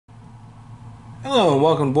Hello and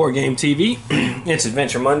welcome to Board Game TV. It's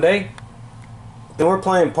Adventure Monday, and we're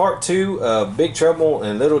playing part 2 of Big Trouble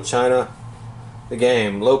in Little China, the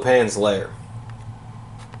game, Lo Pan's Lair.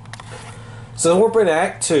 So we're in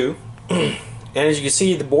Act 2, and as you can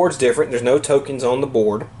see, the board's different. There's no tokens on the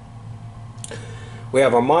board. We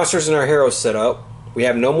have our monsters and our heroes set up. We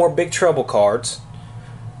have no more Big Trouble cards.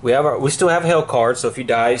 We still have hell cards, so if you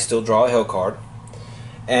die, you still draw a hell card.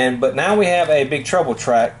 But now we have a Big Trouble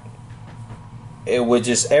track. It would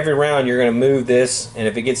just, every round you're going to move this, and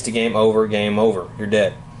if it gets to game over, you're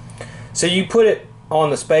dead. So you put it on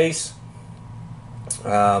the space,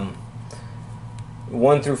 1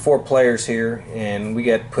 through 4 players here, and we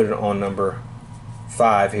got to put it on number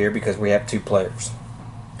 5 here because we have 2 players.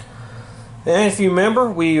 And if you remember,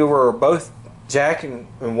 we were both, Jack and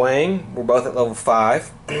Wang were both at level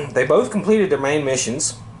 5. They both completed their main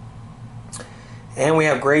missions, and we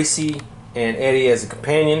have Gracie and Eddie as a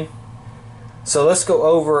companion. So let's go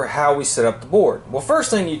over how we set up the board. Well,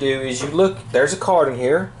 first thing you do is you look, there's a card in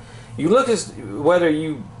here. You look as whether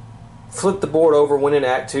you flip the board over when in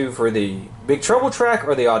Act 2 for the Big Trouble track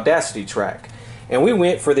or the Audacity track. And we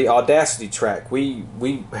went for the Audacity track. We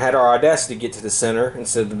had our Audacity get to the center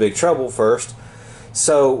instead of the Big Trouble first.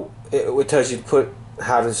 So it tells you to put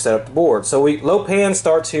how to set up the board. So Lo Pan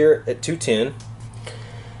starts here at 210.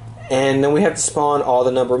 And then we have to spawn all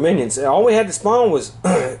the number of minions. And all we had to spawn was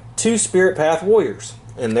 2 Spirit Path Warriors.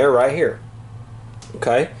 And they're right here.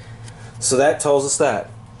 Okay? So that tells us that.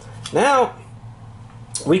 Now,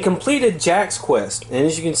 we completed Jack's quest. And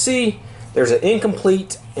as you can see, there's an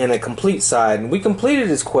incomplete and a complete side. And we completed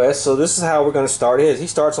his quest, so this is how we're going to start his. He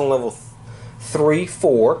starts on level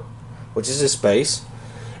 3-4, which is his space.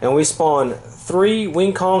 And we spawn 3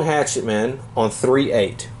 Wing Kong Hatchet Men on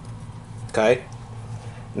 3-8. Okay?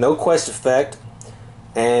 No quest effect,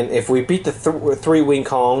 and if we beat the 3 Wing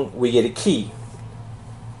Kong, we get a key.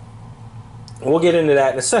 We'll get into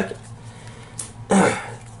that in a second.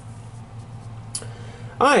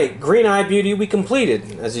 Alright, Green Eye Beauty we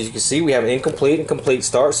completed. As you can see, we have an incomplete and complete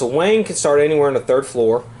start, so Wayne can start anywhere on the 3rd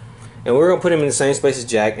floor, and we're going to put him in the same space as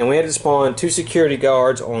Jack, and we had to spawn 2 security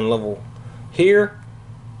guards on level here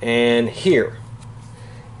and here.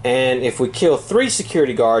 And if we kill 3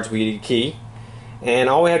 security guards, we get a key. And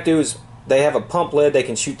all we have to do is, they have a pump lead they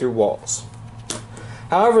can shoot through walls.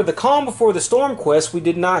 However, the Calm Before the Storm quest we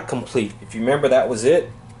did not complete. If you remember, that was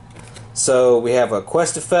it. So we have a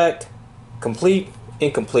quest effect, complete,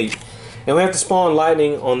 incomplete. And we have to spawn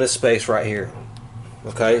lightning on this space right here.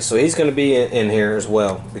 Okay, so he's going to be in here as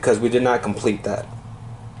well because we did not complete that.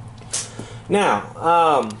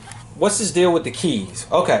 Now, what's this deal with the keys?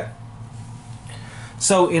 Okay.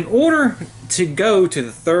 So in order to go to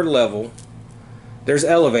the 3rd level, there's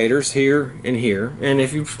elevators here and here, and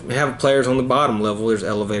if you have players on the bottom level, there's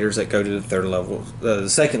elevators that go to the 3rd level, the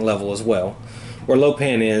 2nd level as well, where Lo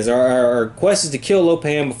Pan is. Our quest is to kill Lo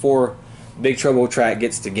Pan before Big Trouble track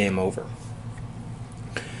gets to game over.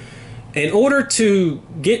 In order to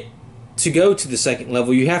go to the 2nd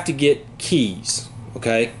level, you have to get keys,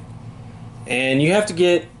 okay? And you have to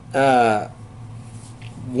get 1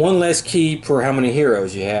 less key per how many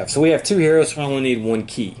heroes you have. So we have 2 heroes, so we only need 1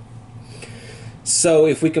 key. So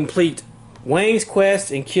if we complete Wang's quest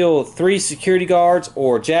and kill 3 security guards,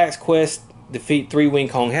 or Jack's quest, defeat 3 Wing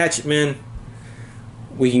Kong Hatchet Men,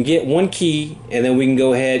 we can get 1 key, and then we can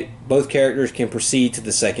go ahead, both characters can proceed to the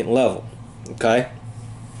 2nd level. Okay?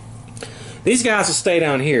 These guys will stay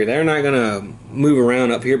down here. They're not going to move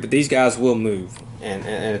around up here, but these guys will move and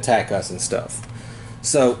attack us and stuff.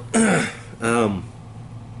 So,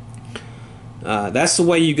 that's the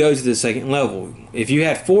way you go to the 2nd level. If you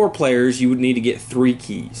had 4 players, you would need to get 3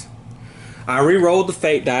 keys. I re-rolled the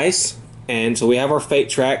fate dice, and so we have our fate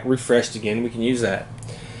track refreshed again. We can use that.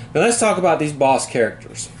 Now let's talk about these boss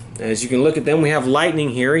characters. As you can look at them, we have Lightning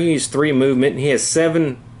here. He has 3 movement, and he has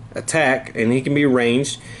 7 attack, and he can be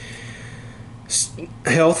ranged.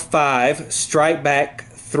 Health 5, strike back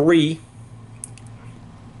 3,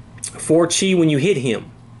 4 chi when you hit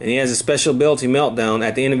him. And he has a special ability, Meltdown.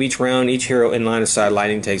 At the end of each round, each hero in line of sight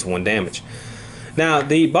lightning takes 1 damage. Now,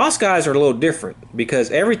 the boss guys are a little different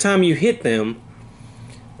because every time you hit them,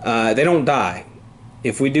 they don't die.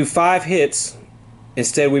 If we do 5 hits,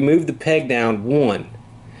 instead we move the peg down 1.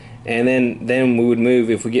 And then we would move,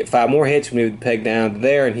 if we get 5 more hits, we move the peg down to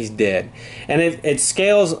there and he's dead. And it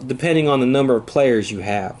scales depending on the number of players you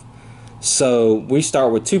have. So we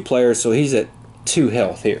start with 2 players, so he's at 2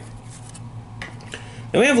 health here.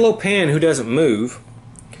 Now we have Lo Pan who doesn't move,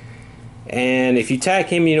 and if you attack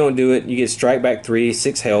him you don't do it, you get strike back 3,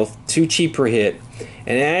 6 health, 2 chi per hit,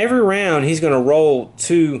 and every round he's going to roll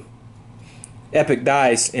 2 epic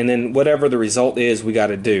dice, and then whatever the result is, we got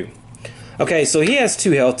to do. Okay, so he has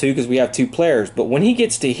 2 health too because we have 2 players. But when he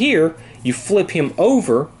gets to here, you flip him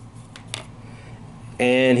over,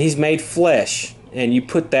 and he's made flesh, and you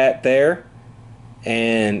put that there,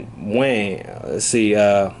 and whang. Let's see.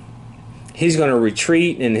 He's going to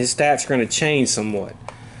retreat, and his stats are going to change somewhat.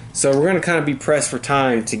 So we're going to kind of be pressed for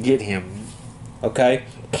time to get him. Okay,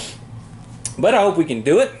 but I hope we can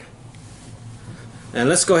do it. And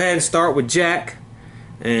let's go ahead and start with Jack.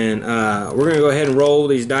 And we're going to go ahead and roll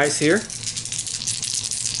these dice here.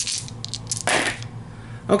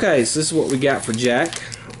 Okay, so this is what we got for Jack.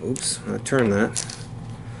 Oops, I turned that.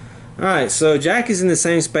 Alright, so Jack is in the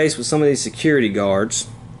same space with some of these security guards.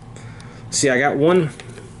 See, I got 1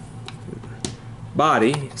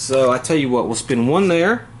 body. So I tell you what, we'll spin 1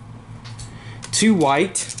 there. 2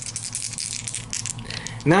 white.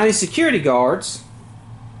 Now these security guards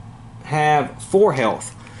have 4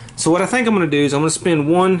 health. So what I think I'm going to do is I'm going to spend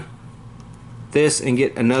 1 this and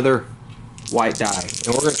get another white die. And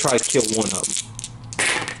we're going to try to kill 1 of them.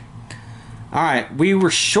 Alright, we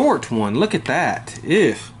were short 1. Look at that.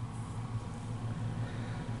 If.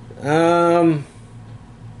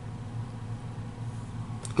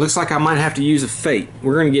 Looks like I might have to use a fate.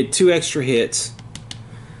 We're going to get 2 extra hits.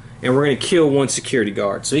 And we're going to kill 1 security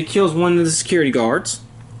guard. So he kills 1 of the security guards.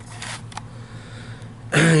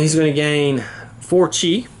 He's going to gain 4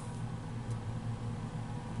 chi.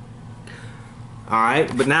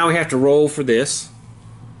 Alright, but now we have to roll for this.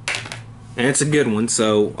 And it's a good one,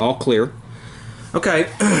 so all clear.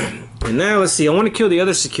 Okay, and now let's see. I want to kill the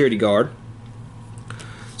other security guard.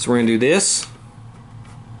 So we're going to do this.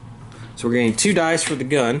 So we're getting 2 dice for the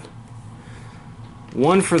gun.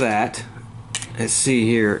 1 for that. Let's see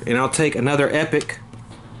here. And I'll take another epic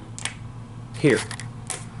here.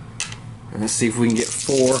 And let's see if we can get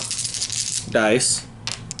 4 dice.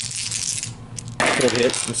 4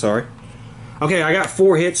 hits, I'm sorry. Okay, I got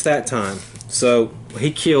 4 hits that time. So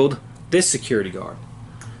he killed this security guard.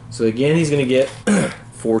 So again, he's going to get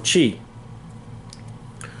 4 chi.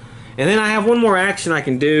 And then I have 1 more action I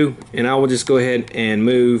can do, and I will just go ahead and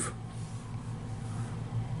move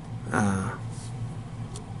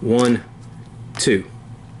 1, 2.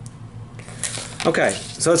 Okay,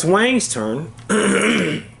 so it's Wang's turn. Go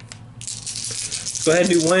ahead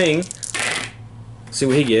and do Wang. See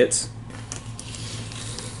what he gets.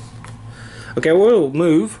 Okay, we'll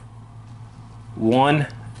move 1,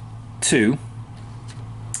 2.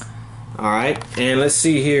 Alright, and let's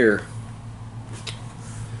see here.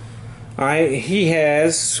 Alright, he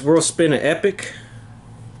has, we'll spin an epic.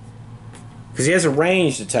 Because he has a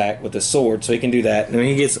ranged attack with the sword, so he can do that. And then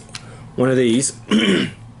he gets 1 of these.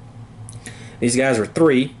 These guys are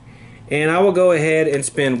 3. And I will go ahead and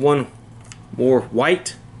spend 1 more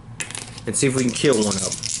white and see if we can kill 1 of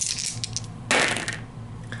them.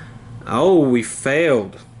 Oh, we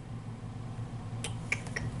failed.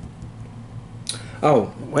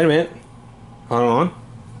 Oh, wait a minute. Hold on.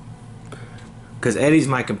 Because Eddie's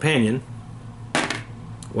my companion.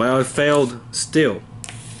 Well, it failed still.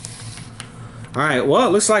 Alright, well,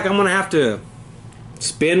 it looks like I'm going to have to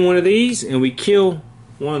spin 1 of these and we kill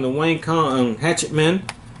 1 of the Wayne hatchet men.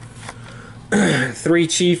 3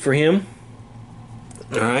 chi for him.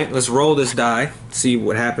 Alright, let's roll this die. See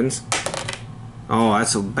what happens. Oh,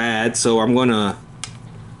 that's so bad. So I'm going to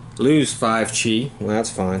lose 5 chi. Well, that's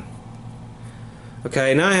fine.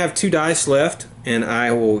 Okay, now I have 2 dice left. And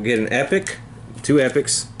I will get an epic. 2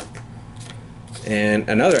 epics. And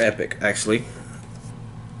another epic, actually.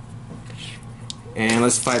 And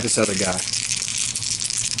let's fight this other guy.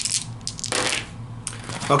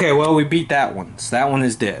 Okay, well, we beat that one. So that one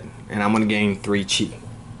is dead. And I'm going to gain 3 chi.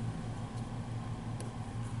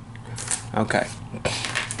 Okay.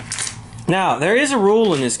 Now, there is a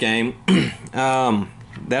rule in this game that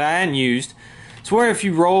I hadn't used. It's where if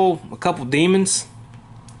you roll a couple demons,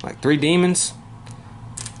 like 3 demons,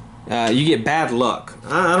 you get bad luck.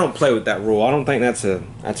 I don't play with that rule. I don't think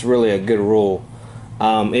that's really a good rule.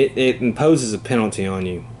 It imposes a penalty on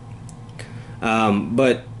you.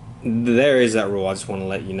 But there is that rule. I just want to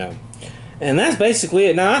let you know. And that's basically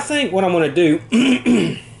it. Now I think what I'm going to do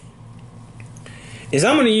is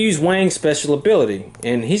I'm going to use Wang's special ability,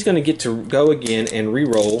 and he's going to get to go again and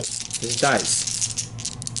re-roll his dice.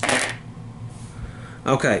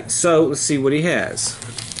 Okay, so let's see what he has.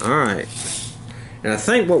 Alright. And I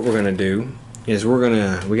think what we're going to do is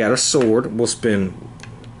we got a sword. We'll spin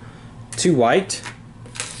 2 white.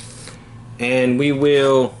 And we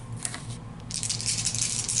will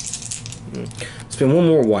spin 1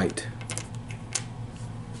 more white.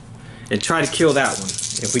 And try to kill that one.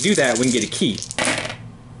 If we do that, we can get a key.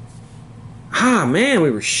 Ah, man,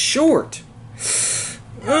 we were short.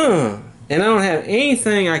 And I don't have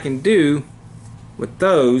anything I can do with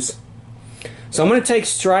those. So I'm going to take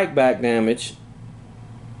strike back damage.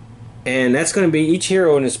 And that's going to be each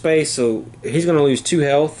hero in his space. So he's going to lose 2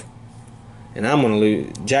 health. And I'm going to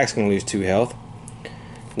lose. Jack's going to lose 2 health.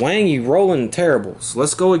 Wang, you rolling terrible. So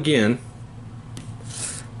let's go again.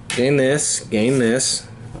 Gain this. Gain this.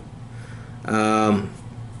 We'll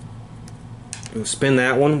spin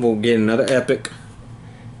that one. We'll get another epic.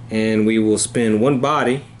 And we will spin 1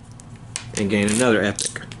 body and gain another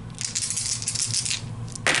epic.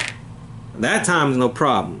 That time's no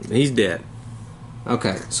problem. He's dead.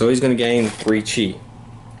 Okay, so he's going to gain 3 chi.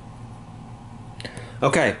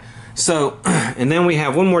 Okay, so, and then we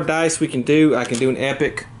have 1 more dice we can do. I can do an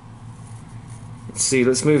epic. Let's see,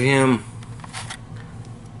 let's move him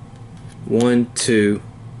 1, 2.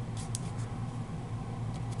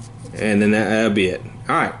 And then that'll be it.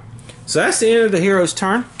 Alright, so that's the end of the hero's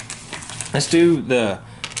turn. Let's do the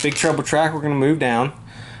Big Trouble track. We're going to move down.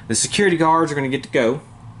 The security guards are going to get to go.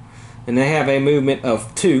 And they have a movement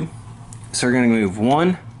of 2. So we're going to move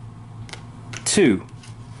 1, 2.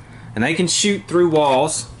 And they can shoot through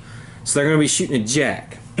walls. So they're going to be shooting a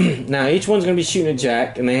jack. Now each one's going to be shooting a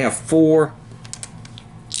jack. And they have 4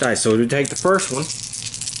 dice. So we take the first one.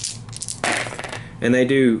 And they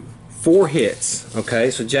do 4 hits. Okay,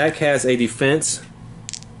 so Jack has a defense.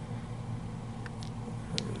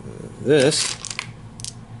 This.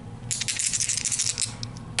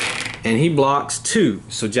 And he blocks 2.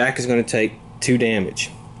 So Jack is going to take 2 damage.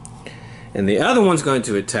 And the other one's going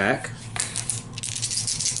to attack.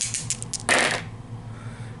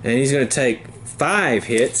 And he's going to take 5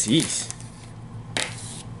 hits. Yeesh.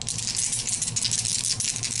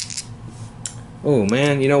 Oh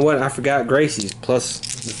man, you know what? I forgot Gracie's plus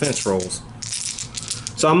defense rolls.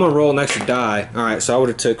 So I'm going to roll an extra die. Alright, so I would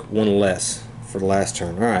have took 1 less for the last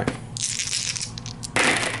turn. Alright.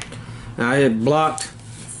 I had blocked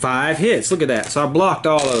 5 hits. Look at that. So I blocked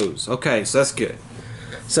all those. Okay, so that's good.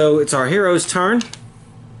 So it's our hero's turn.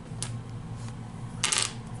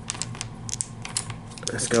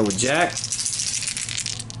 Let's go with Jack.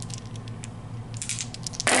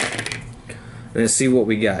 Let's see what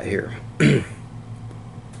we got here.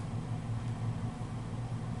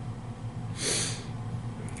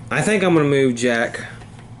 I think I'm going to move Jack.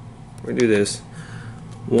 We're going to do this.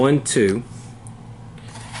 1, 2.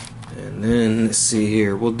 And then, let's see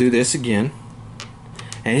here. We'll do this again.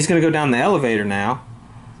 And he's going to go down the elevator now.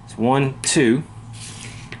 It's 1, 2.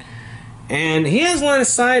 And he has line of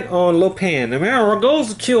sight on Lopan. Now, remember, our goal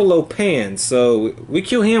is to kill Lopan. So, we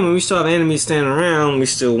kill him and we still have enemies standing around, we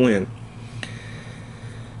still win.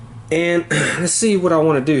 And, let's see what I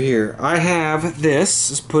want to do here. I have this.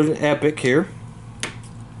 Let's put an epic here.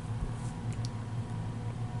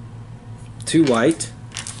 2 white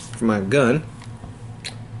for my gun.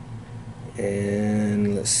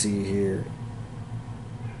 And let's see here.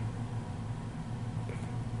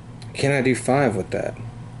 Can I do 5 with that?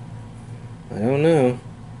 I don't know.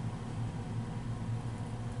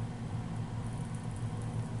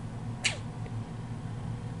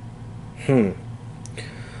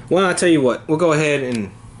 Well, I'll tell you what. We'll go ahead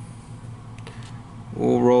and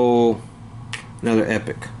we'll roll another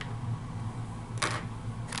epic.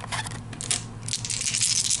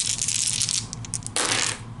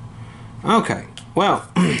 Okay, well,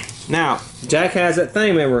 now, Jack has that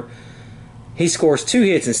thing, remember, he scores 2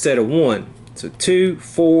 hits instead of 1. So 2,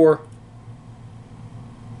 4,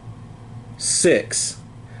 6.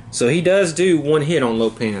 So he does do 1 hit on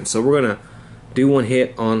Lopan. So we're going to do 1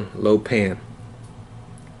 hit on Lopan.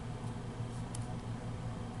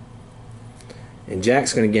 And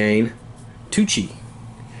Jack's going to gain 2 chi.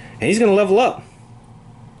 And he's going to level up.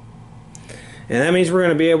 And that means we're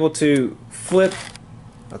going to be able to flip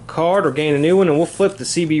a card or gain a new one, and we'll flip the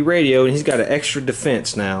CB radio, and he's got an extra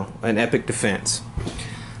defense now, an epic defense.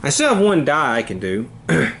 I still have 1 die I can do.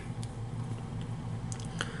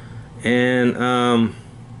 And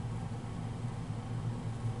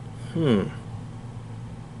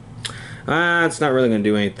it's not really going to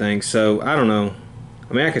do anything, so I don't know.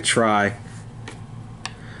 I mean, I could try.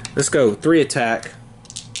 Let's go 3 attack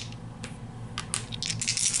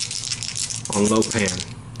on Lopan.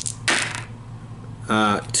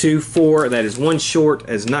 2, 4, that is 1 short,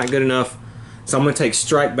 that is not good enough. So I'm going to take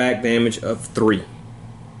strike back damage of 3.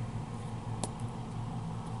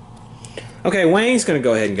 Okay, Wayne's going to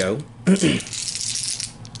go ahead and go.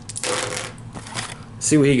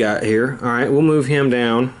 See what he got here. Alright, we'll move him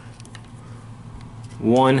down.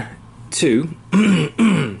 1, 2.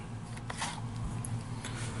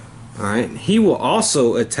 Alright, he will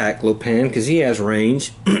also attack Lopan because he has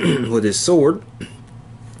range with his sword.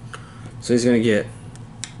 So he's going to get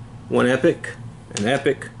One epic, an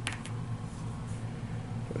epic,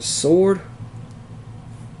 a sword,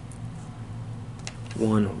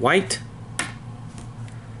 one white,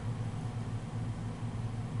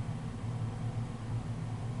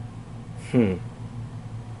 and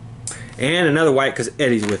another white because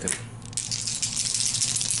Eddie's with him.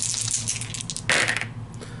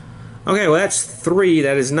 Okay, well that's 3.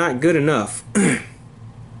 That is not good enough.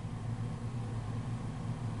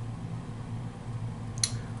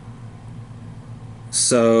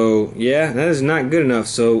 So, yeah, that is not good enough.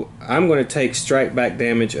 So, I'm going to take strike back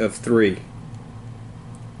damage of 3.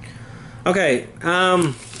 Okay,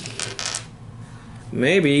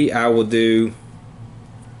 maybe I will do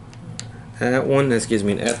that one. This gives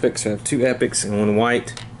me an epic. So, I have 2 epics and 1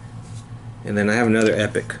 white. And then I have another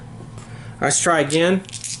epic. Let's try again.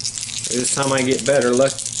 This time I get better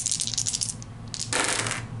luck.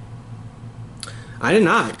 I did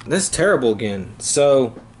not. That's terrible again.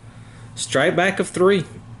 So, strike back of 3.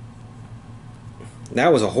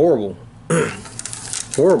 That was a horrible,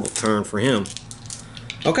 horrible turn for him.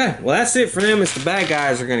 Okay, well that's it for them. It's the bad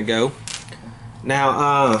guys are going to go.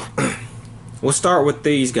 Now, we'll start with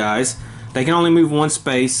these guys. They can only move 1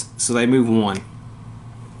 space, so they move 1.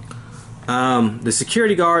 The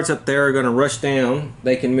security guards up there are going to rush down.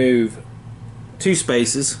 They can move 2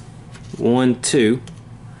 spaces. 1, 2.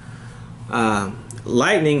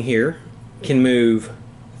 Lightning here can move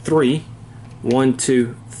 3. 1,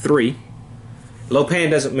 2, 3.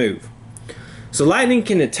 Lopan doesn't move. So Lightning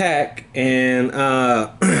can attack, and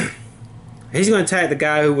he's going to attack the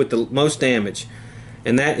guy who with the most damage,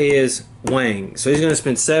 and that is Wang. So he's going to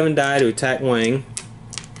spend 7 die to attack Wang.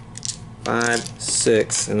 5,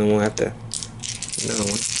 6, and then we'll have to another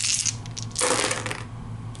one.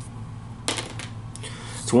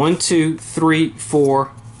 It's 1, 2, 3,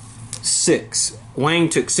 4, 6. Wang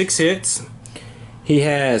took 6 hits. He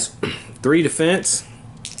has 3 defense.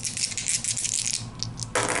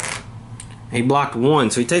 He blocked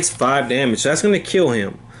 1, so he takes 5 damage. So that's going to kill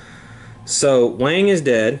him. So Wang is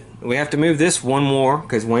dead. We have to move this 1 more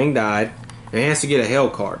because Wang died, and he has to get a hell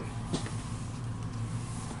card.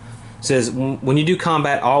 It says when you do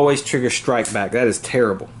combat, always trigger strike back. That is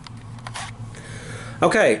terrible.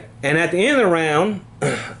 Okay, and at the end of the round,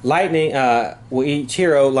 Lightning, each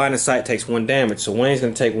hero line of sight takes 1 damage. So Wayne's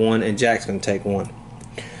going to take 1, and Jack's going to take 1.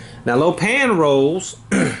 Now Lopan rolls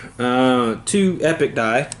 2 epic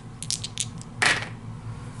die,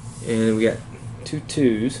 and we got 2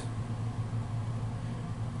 2s.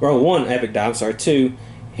 Roll 1 epic die. I'm sorry, 2.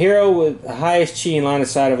 Hero with the highest chi in line of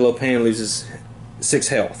sight of Lopan loses 6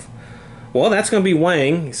 health. Well, that's going to be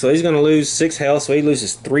Wang, so he's going to lose 6 health, so he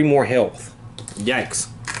loses 3 more health. Yikes.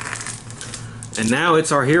 And now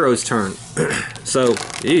it's our hero's turn. So,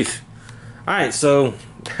 eef. Alright, so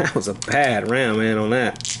that was a bad round, man, on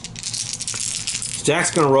that.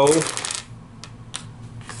 Jack's going to roll.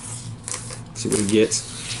 See what he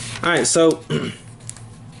gets. Alright, so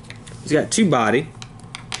he's got 2 body.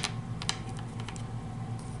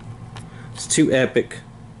 It's 2 epic.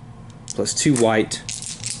 Plus 2 white.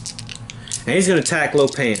 And he's going to attack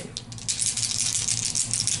Lopan.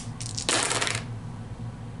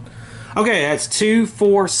 Okay, that's 2,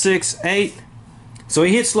 4, 6, 8. So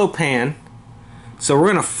he hits Lopan. So we're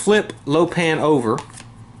going to flip Lopan over.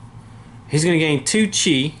 He's going to gain 2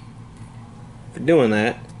 chi for doing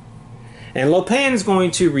that. And Lopan is going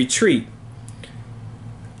to retreat.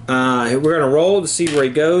 We're going to roll to see where he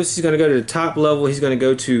goes. He's going to go to the top level. He's going to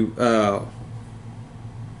go to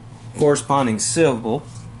corresponding symbol.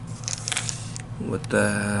 With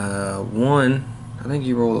the 1, I think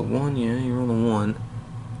you roll a 1. Yeah, you roll a 1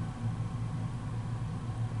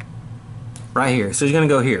 right here. So he's gonna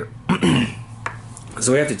go here.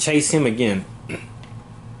 So we have to chase him again.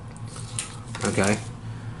 Okay.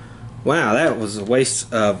 Wow, that was a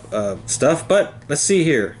waste of stuff. But let's see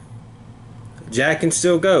here. Jack can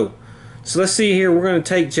still go. So let's see here. We're gonna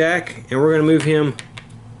take Jack and we're gonna move him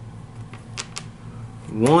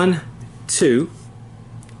 1, 2.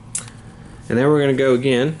 And then we're going to go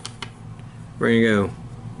again. We're going to go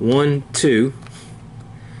 1, 2.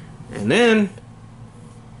 And then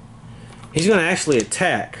he's going to actually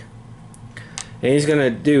attack. And he's going to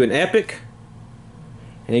do an epic.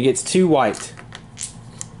 And he gets 2 white.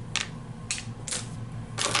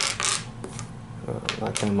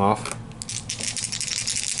 Knock him off.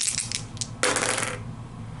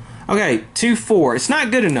 Okay, 2, 4. It's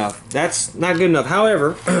not good enough. That's not good enough.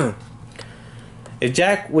 However, if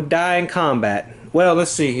Jack would die in combat, well,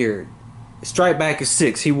 let's see here. Strike back is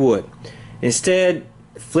 6. He would. Instead,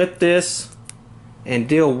 flip this and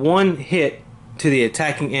deal 1 hit to the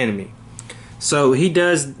attacking enemy. So he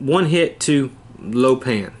does 1 hit to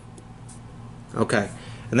Lopan. Okay,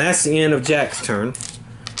 and that's the end of Jack's turn.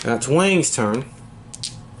 Now it's Wang's turn.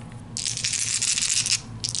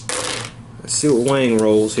 Let's see what Wang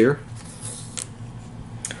rolls here.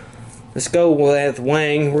 Let's go with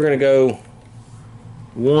Wang. We're going to go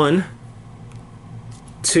 1,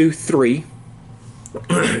 2, 3.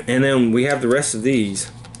 And then we have the rest of these.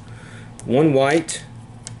 1 white.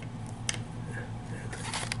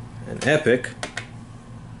 An epic.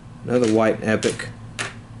 Another white epic.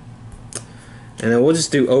 And then we'll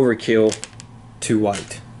just do overkill 2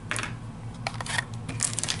 white.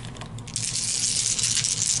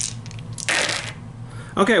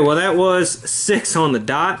 Okay, well that was 6 on the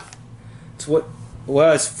dot. It's what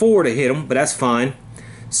was 4 to hit him, but that's fine.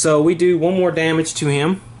 So we do 1 more damage to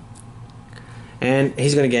him, and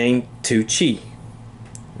he's going to gain 2 chi.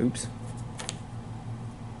 Oops.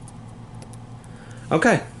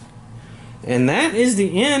 Okay, and that is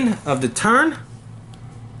the end of the turn.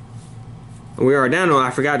 We are down to,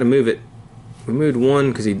 I forgot to move it. We moved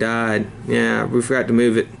 1 because he died. Yeah, we forgot to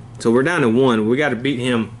move it. So we're down to 1. We got to beat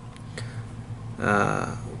him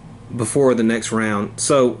before the next round.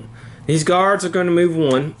 So these guards are going to move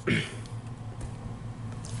 1.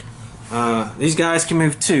 These guys can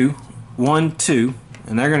move 2. 1, 2,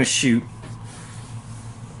 and they're going to shoot.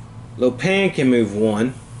 Lopan can move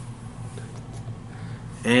 1,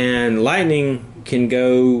 and Lightning can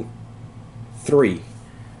go 3.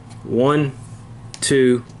 1,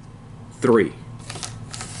 2, 3.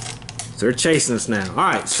 So they're chasing us now.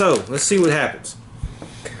 Alright, so let's see what happens.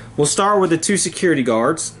 We'll start with the 2 security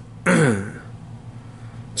guards.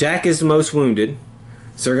 Jack is the most wounded,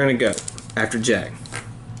 so they're going to go after Jack.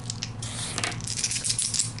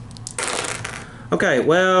 Okay,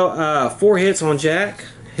 well, 4 hits on Jack.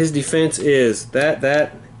 His defense is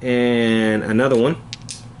that, and another one.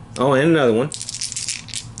 Oh, and another one.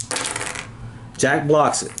 Jack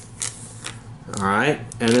blocks it. Alright,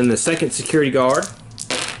 and then the second security guard.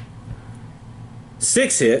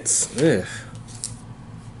 6 hits. Ugh.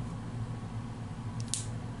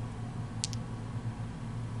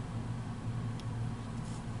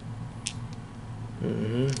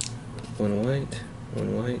 One white,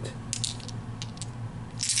 1 white.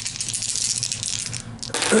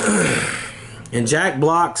 And Jack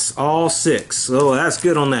blocks all 6. So that's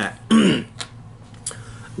good on that.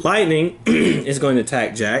 Lightning is going to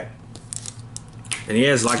attack Jack. And he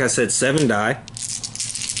has, like I said, 7 die.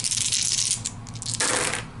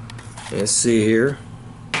 Let's see here.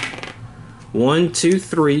 1, 2,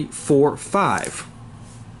 3, 4, 5.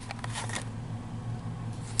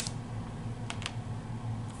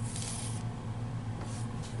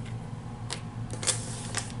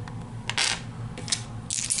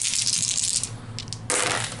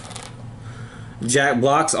 Jack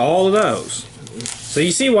blocks all of those. So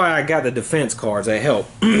you see why I got the defense cards. They help.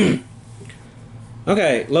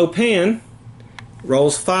 Okay, Lopan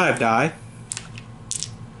rolls 5 die.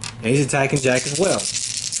 And he's attacking Jack as well.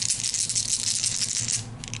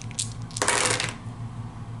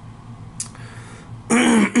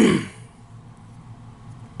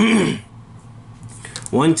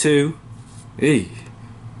 One, 2,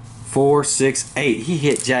 4, 6, 8. He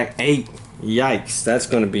hit Jack 8. Yikes, that's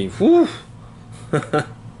going to be... Whew.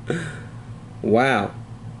 Wow.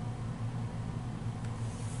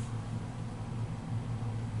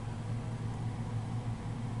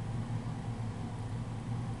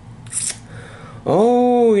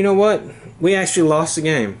 Oh, you know what? We actually lost the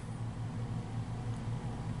game.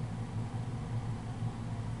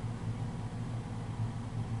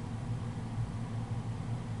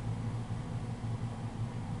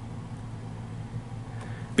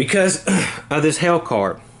 Because of this hell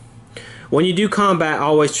card. When you do combat,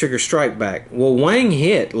 always trigger strike back. Well, Wang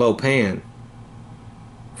hit Lopan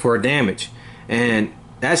for a damage, and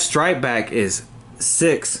that strike back is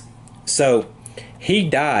 6. So he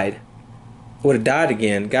died, would have died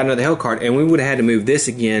again, got another hell card, and we would have had to move this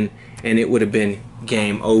again, and it would have been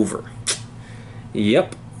game over.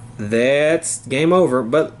 Yep, that's game over.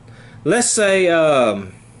 But let's say,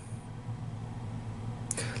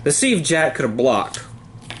 let's see if Jack could have blocked.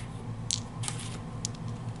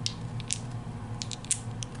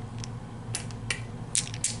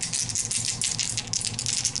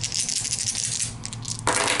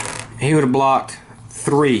 He would have blocked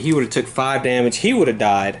 3. He would have took 5 damage. He would have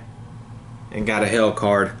died and got a hell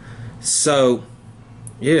card. So,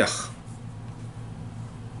 yeah.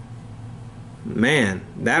 Man,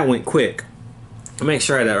 that went quick. I'll make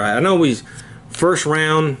sure I had that right. I know we first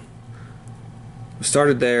round we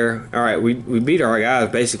started there. All right, we beat our guys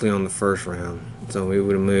basically on the first round. So we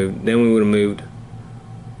would have moved. Then we would have moved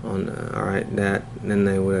on. All right, that. Then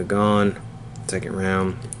they would have gone. Second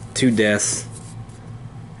round, 2 deaths.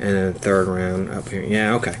 And then third round up here.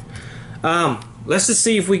 Yeah, okay. Let's just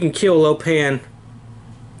see if we can kill Lopan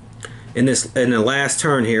in the last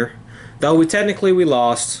turn here. Though we technically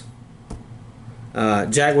lost.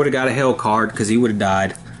 Jack would have got a hell card because he would have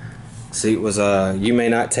died. See, it was you may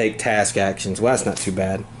not take task actions. Well, that's not too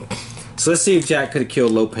bad. So let's see if Jack could have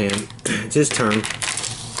killed Lopan. It's his turn.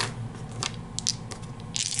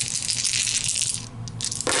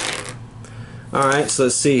 Alright, so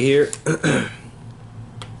let's see here.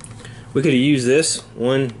 We could have used this.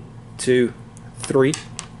 1, 2, 3.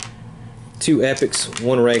 2 epics,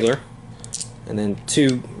 1 regular. And then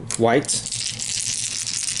 2 whites.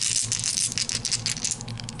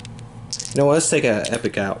 You know what? Let's take an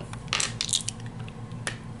epic out.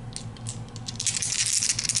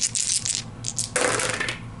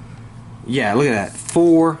 Yeah, look at that.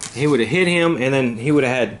 4. He would have hit him, and then he would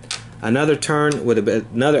have had another turn with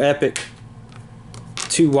another epic.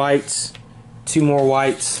 2 whites. 2 more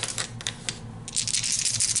whites.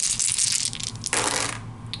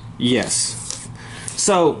 Yes.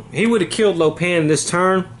 So he would have killed Lopan this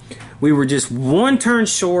turn. We were just 1 turn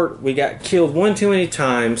short. We got killed 1 too many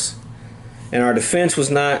times. And our defense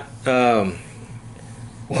was not... well,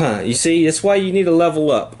 you see, that's why you need to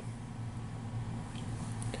level up.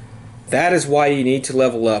 That is why you need to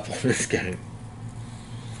level up on this game.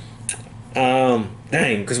 Dang,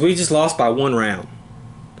 because we just lost by 1 round.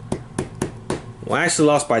 Well, I actually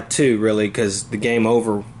lost by 2, really, because the game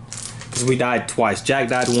over... Because we died twice. Jack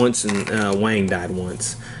died once and Wayne died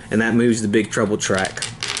once. And that moves the Big Trouble track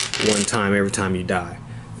 1 time every time you die.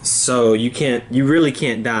 So you really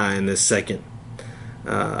can't die in this second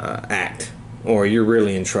act, or you're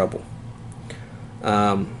really in trouble.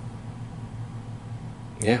 Yeah.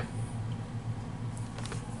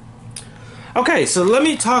 Okay, so let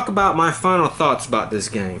me talk about my final thoughts about this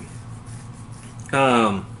game.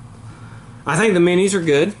 I think the minis are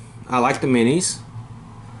good. I like the minis.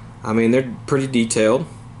 I mean, they're pretty detailed.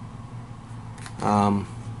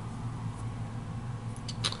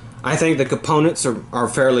 I think the components are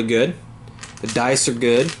fairly good. The dice are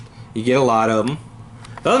good. You get a lot of them.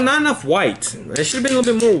 Though not enough white. There should have been a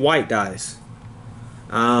little bit more white dice.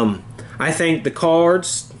 I think the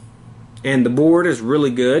cards and the board is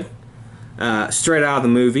really good. Straight out of the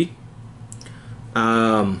movie.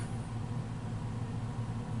 I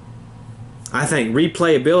think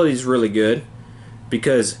replayability is really good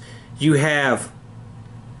because you have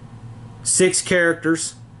 6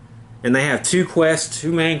 characters and they have 2 quests,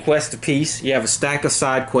 2 main quests apiece. You have a stack of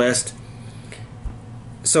side quests.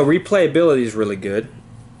 So replayability is really good.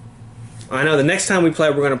 I know the next time we play,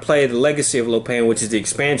 we're going to play the Legacy of Lopan, which is the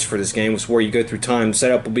expansion for this game, which is where you go through time. The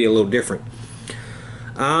setup will be a little different.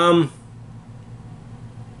 So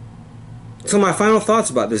my final thoughts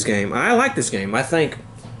about this game. I like this game. I think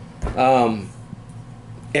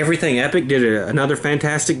Everything Epic did another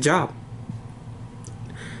fantastic job.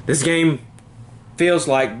 This game feels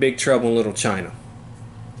like Big Trouble in Little China.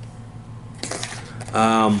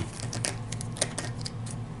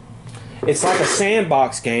 It's like a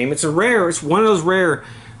sandbox game. It's one of those rare.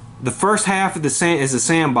 The first half of is a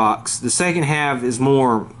sandbox. The second half is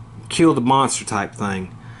more kill the monster type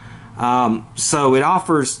thing. So it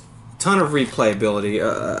offers a ton of replayability.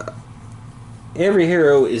 Every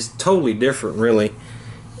hero is totally different, really,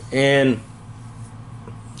 and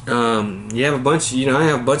you have a bunch. I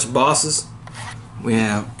have a bunch of bosses. We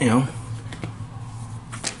have,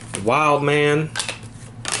 Wild Man,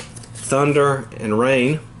 Thunder, and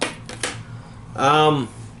Rain.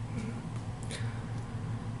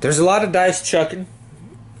 There's a lot of dice chucking,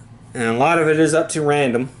 and a lot of it is up to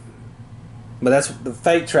random. But that's the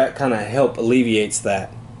fake track kind of help alleviates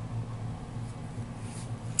that.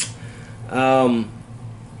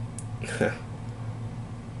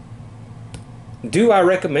 Do I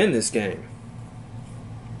recommend this game?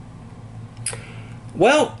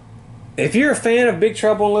 Well, if you're a fan of Big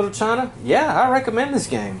Trouble in Little China, yeah, I recommend this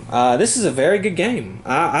game. This is a very good game.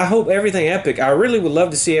 I hope Everything Epic, I really would love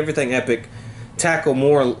to see Everything Epic tackle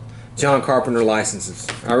more John Carpenter licenses.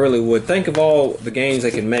 I really would. Think of all the games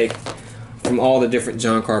they can make from all the different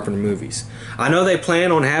John Carpenter movies. I know they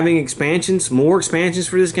plan on having more expansions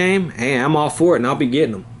for this game. Hey, I'm all for it, and I'll be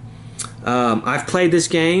getting them. I've played this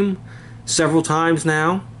game several times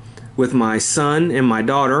now with my son and my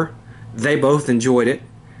daughter. They both enjoyed it.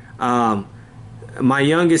 My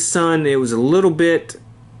youngest son, it was a little bit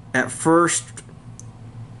at first.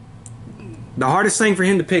 The hardest thing for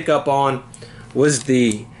him to pick up on was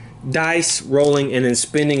the dice rolling and then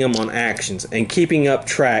spending them on actions and keeping up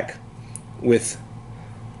track with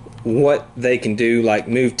what they can do, like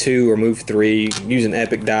move 2 or move 3, use an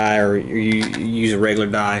epic die or you use a regular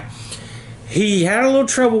die. He had a little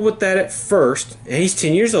trouble with that at first, and he's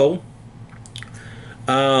 10 years old.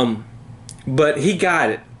 But he got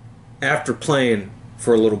it after playing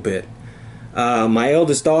for a little bit. My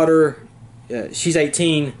eldest daughter, she's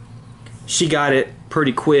 18. She got it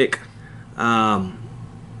pretty quick. After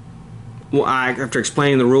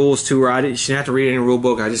explaining the rules to her, she didn't have to read any rule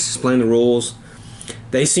book. I just explained the rules.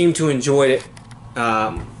 They seem to enjoy it.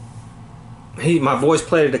 My boy's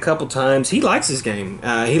played it a couple times. He likes this game.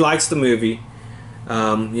 He likes the movie.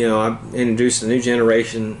 I've introduced a new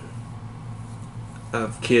generation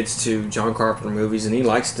of kids to John Carpenter movies, and he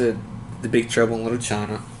likes the Big Trouble in Little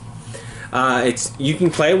China. You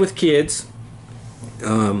can play it with kids.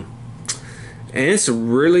 And it's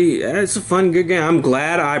a fun, good game. I'm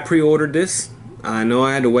glad I pre-ordered this. I know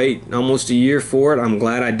I had to wait almost a year for it. I'm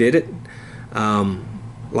glad I did it.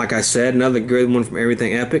 Like I said, another good one from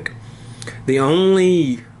Everything Epic. The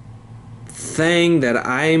only thing that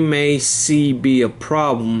I may see be a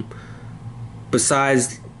problem,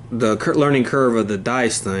 besides the learning curve of the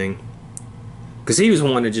dice thing, because he was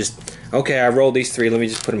wanting to just, okay, I rolled these 3, let me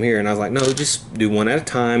just put them here. And I was like, no, just do one at a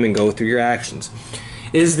time and go through your actions.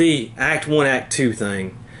 Is the Act 1, Act 2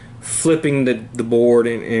 thing, flipping the board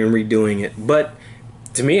and redoing it. But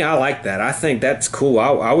to me, I like that. I think that's cool.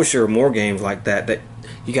 I wish there were more games like that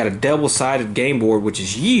you got a double-sided game board, which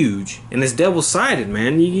is huge, and it's double-sided,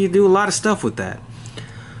 man. You can do a lot of stuff with that.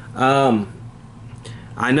 I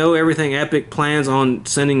know Everything Epic plans on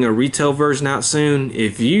sending a retail version out soon.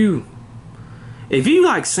 If you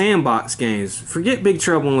like sandbox games, forget Big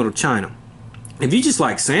Trouble in Little China. If you just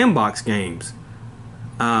like sandbox games,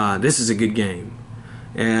 this is a good game.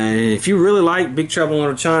 And if you really like Big Trouble in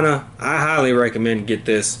Little China, I highly recommend you get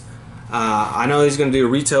this. I know he's going to do a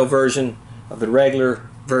retail version of the regular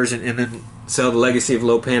version and then sell the Legacy of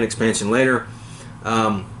Lopan expansion later.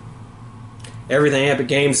 Everything Epic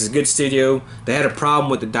Games is a good studio. They had a problem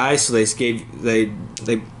with the dice, so they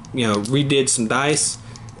redid some dice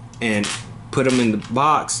and put them in the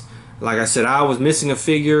box. Like I said, I was missing a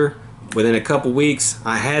figure. Within a couple weeks,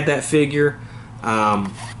 I had that figure. I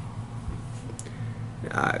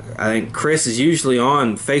think Chris is usually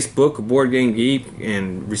on Facebook or Board Game Geek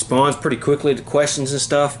and responds pretty quickly to questions and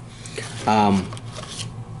stuff.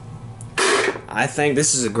 I think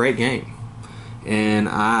this is a great game, and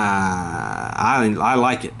I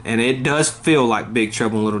like it, and it does feel like Big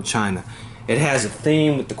Trouble in Little China. It has a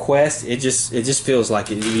theme with the quest. It just feels like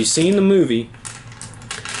it. If you've seen the movie,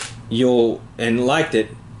 and liked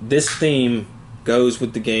it, this theme goes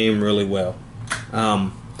with the game really well.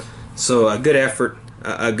 So a good effort,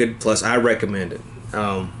 a good plus. I recommend it.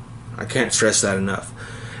 I can't stress that enough.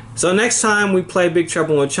 So next time we play Big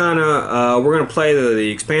Trouble in Little China, we're going to play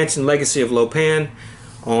the expansion Legacy of Lopan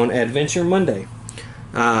on Adventure Monday.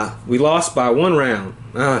 We lost by 1 round.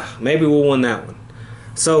 Maybe we'll win that one.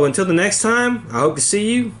 So until the next time, I hope to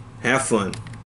see you. Have fun.